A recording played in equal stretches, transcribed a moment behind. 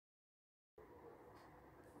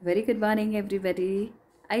Very good morning, everybody.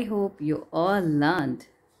 I hope you all learned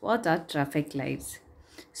what are traffic lights.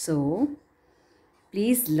 So,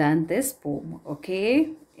 please learn this poem, okay?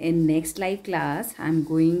 In next live class, I'm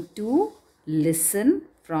going to listen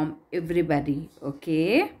from everybody,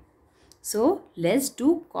 okay? So, let's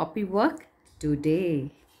do copy work today.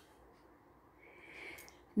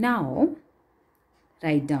 Now,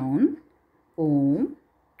 write down poem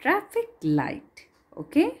traffic light,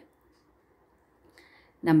 okay?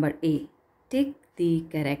 Number A. Take the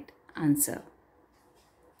correct answer.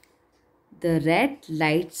 The red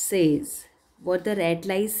light says, what the red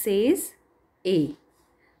light says? A.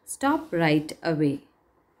 Stop right away.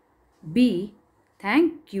 B.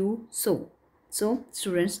 Thank you so. So,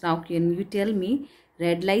 students, now can you tell me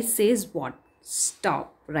red light says what?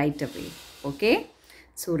 Stop right away. Okay.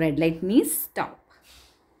 So, red light means stop.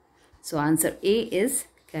 So, answer A is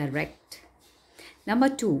correct. Number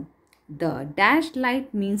 2. The dashed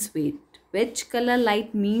light means wait. Which color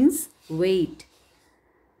light means wait?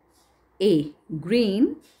 A.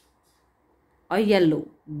 Green or yellow.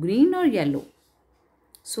 Green or yellow.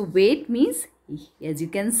 So wait means, as you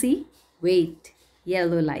can see, wait,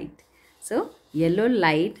 yellow light. So yellow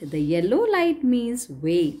light, the yellow light means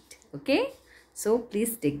wait. Okay. So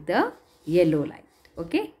please take the yellow light.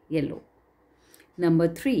 Okay. Yellow. Number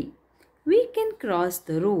 3. We can cross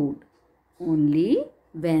the road only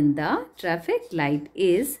when the traffic light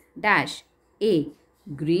is dash. A.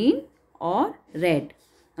 Green or red.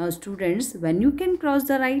 Now students, when you can cross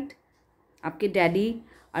the right, आपके daddy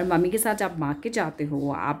और mummy के साथ आप market जाते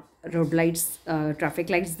हो, आप road lights traffic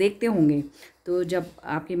lights देखते होंगे, तो जब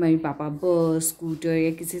आपके मम्मी पापा बस स्कूटर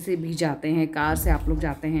या किसी से भी जाते हैं, कार से आप लोग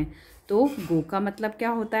जाते हैं, तो गो का मतलब क्या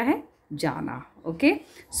होता है? जाना. ओके.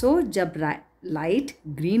 सो जब लाइट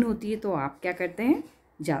ग्रीन होती है तो आप क्या करते हैं?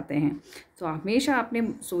 जाते हैं. तो हमेशा आपने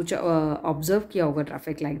सोचा ऑब्जर्व किया होगा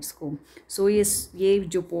ट्रैफिक लाइट्स को. सो ये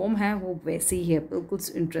जो पोम है वो वैसी ही है, बिल्कुल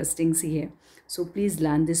इंटरेस्टिंग सी है. So please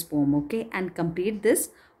learn this poem, okay, and complete this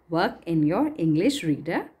work in your English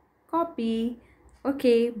reader copy.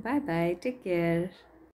 Okay, bye bye. Take care.